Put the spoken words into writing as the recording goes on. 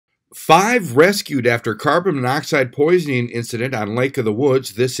5 rescued after carbon monoxide poisoning incident on Lake of the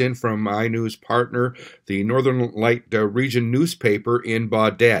Woods. This in from iNewZ partner, the Northern Light Region newspaper in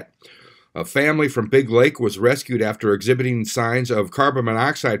Baudette. A family from Big Lake was rescued after exhibiting signs of carbon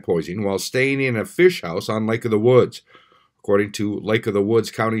monoxide poisoning while staying in a fish house on Lake of the Woods. According to Lake of the Woods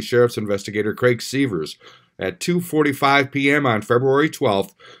County Sheriff's investigator Craig Severs, at 2:45 p.m. on February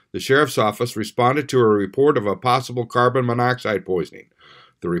 12th, the Sheriff's Office responded to a report of a possible carbon monoxide poisoning.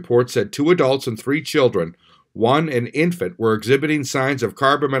 The report said 2 adults and 3 children, an infant, were exhibiting signs of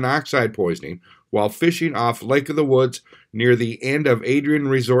carbon monoxide poisoning while fishing off Lake of the Woods near the end of Adrian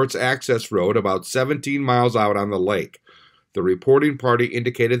Resort's access road about 17 miles out on the lake. The reporting party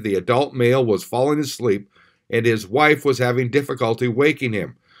indicated the adult male was falling asleep and his wife was having difficulty waking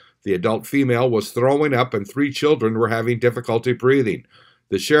him. The adult female was throwing up and 3 children were having difficulty breathing.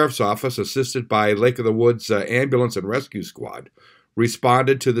 The Sheriff's Office, assisted by Lake of the Woods Ambulance and Rescue Squad,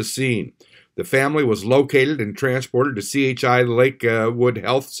 responded to the scene. The family was located and transported to CHI Lakewood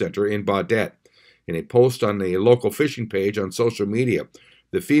Health Center in Baudette. In a post on the local fishing page on social media,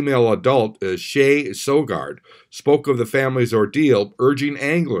 the female adult, Shay Sogard, spoke of the family's ordeal, urging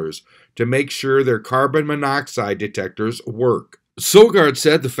anglers to make sure their carbon monoxide detectors work. Sogard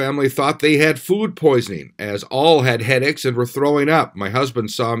said the family thought they had food poisoning, as all had headaches and were throwing up. My husband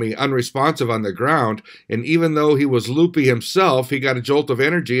saw me unresponsive on the ground, and even though he was loopy himself, he got a jolt of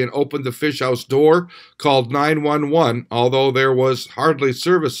energy and opened the fish house door, called 911, although there was hardly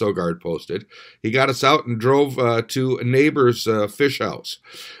service, Sogard posted. He got us out and drove to a neighbor's fish house.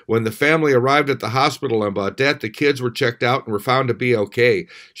 When the family arrived at the hospital in Baudette, the kids were checked out and were found to be okay.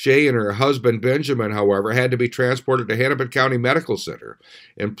 Shay and her husband, Benjamin, however, had to be transported to Hennepin County Medical Center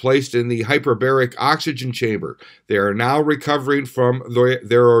and placed in the hyperbaric oxygen chamber. They are now recovering from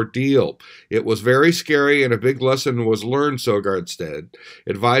their ordeal. It was very scary and a big lesson was learned, Sogard said,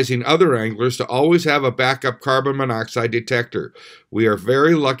 advising other anglers to always have a backup carbon monoxide detector. We are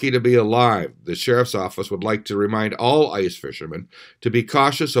very lucky to be alive. The Sheriff's Office would like to remind all ice fishermen to be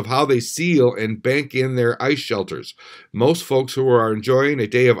cautious of how they seal and bank in their ice shelters. Most folks who are enjoying a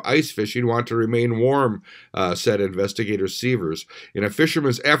day of ice fishing want to remain warm, said investigator Severs. In a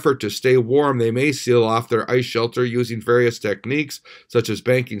fisherman's effort to stay warm, they may seal off their ice shelter using various techniques, such as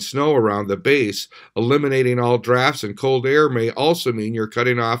banking snow around the base. Eliminating all drafts and cold air may also mean you're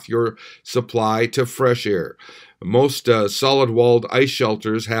cutting off your supply to fresh air. Most solid-walled ice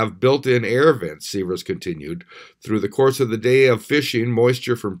shelters have built-in air vents, Severs continued. Through the course of the day of fishing,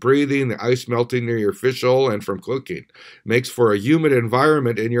 moisture from breathing, the ice melting near your fish hole, and from cooking makes for a humid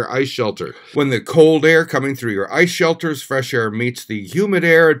environment in your ice shelter. When the cold air coming through your ice shelters, fresh air meets the humid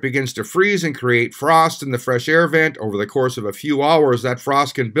air, it begins to freeze and create frost in the fresh air vent. Over the course of a few hours, that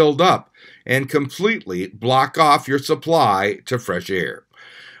frost can build up and completely block off your supply to fresh air.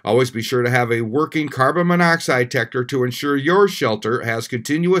 Always be sure to have a working carbon monoxide detector to ensure your shelter has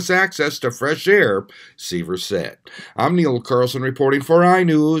continuous access to fresh air, Severs said. I'm Neil Carlson reporting for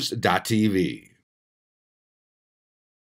iNewZ.TV.